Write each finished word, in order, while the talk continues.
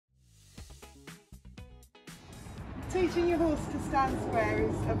Teaching your horse to stand square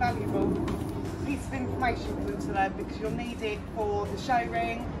is a valuable piece of information for them to learn, because you'll need it for the show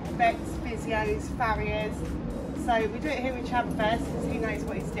ring, vets, physios, farriers. So we do it here with Champ first because he knows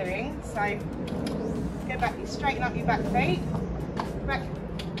what he's doing. So go back, you straighten up your back feet, back,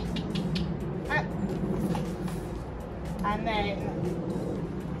 up, and then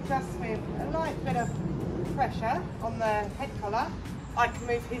just with a light bit of pressure on the head collar, I can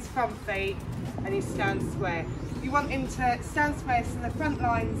move his front feet and he stands square. You want him to stand square so the front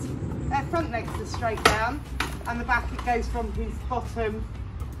legs are straight down, and the back, it goes from his bottom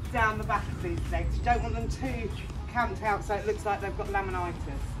down the back of his legs. You don't want them too camped out so it looks like they've got laminitis.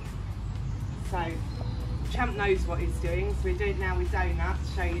 So Champ knows what he's doing, so we do it now with Donut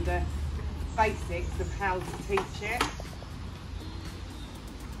to show you the basics of how to teach it.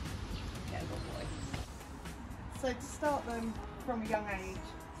 Yeah, good boy. So to start them from a young age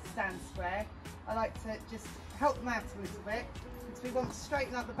to stand square, I like to just help them out a little bit, because we want to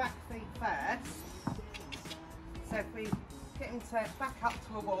straighten up the back feet first. So if we get him to back up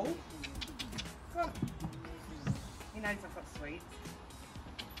to a wall, come on. He knows I've got sweets.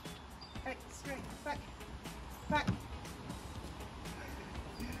 Back, straight, back, back.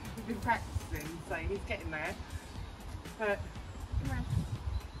 We've been practicing, so he's getting there. But come on.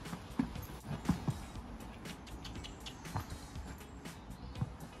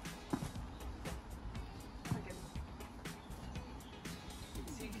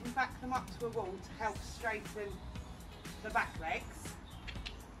 So you can back them up to a wall to help straighten the back legs.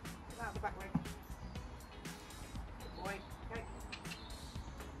 Get out the back leg. Good boy. Okay.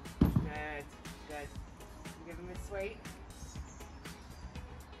 Good, good. Give him a sweet.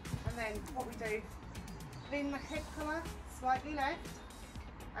 And then what we do, lean the head collar slightly left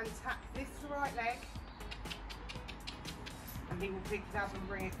and tap this right leg, and he will pick it up and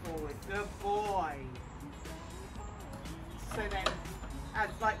bring it forward. Good boy. So then, as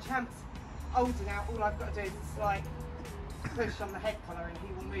like Champ's older now, all I've got to do is a slight push on the head collar and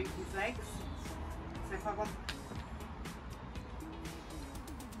he will move his legs. So if I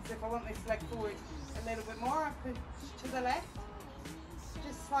want this leg forward a little bit more, I push to the left,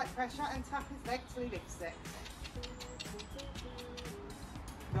 just slight pressure, and tap his leg till he lifts it.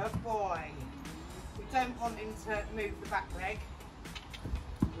 Good boy. We don't want him to move the back leg.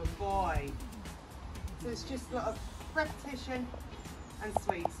 Good boy. So it's just a lot of repetition and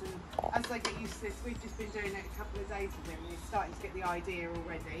sweets, and as they get used to this, we've just been doing it a couple of days with him, and he's starting to get the idea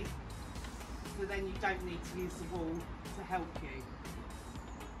already. So then you don't need to use the wall to help you.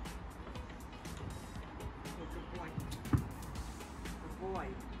 Good boy. Good boy.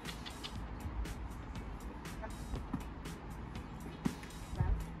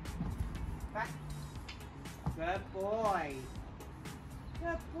 Back. Good boy.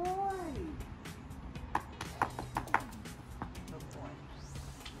 Good boy. Good boy.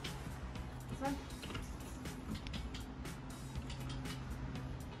 This one.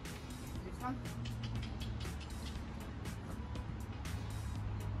 This one.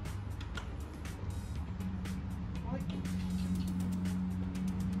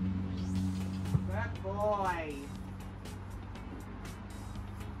 Good boy.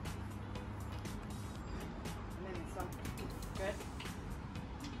 And then this one. Good.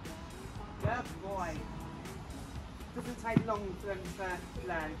 Good boy. Doesn't take long for them to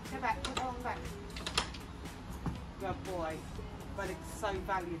learn. Go back, go on back. Good boy. But it's so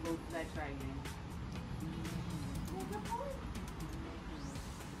valuable for their training. Good boy.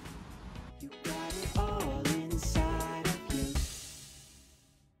 You got it all.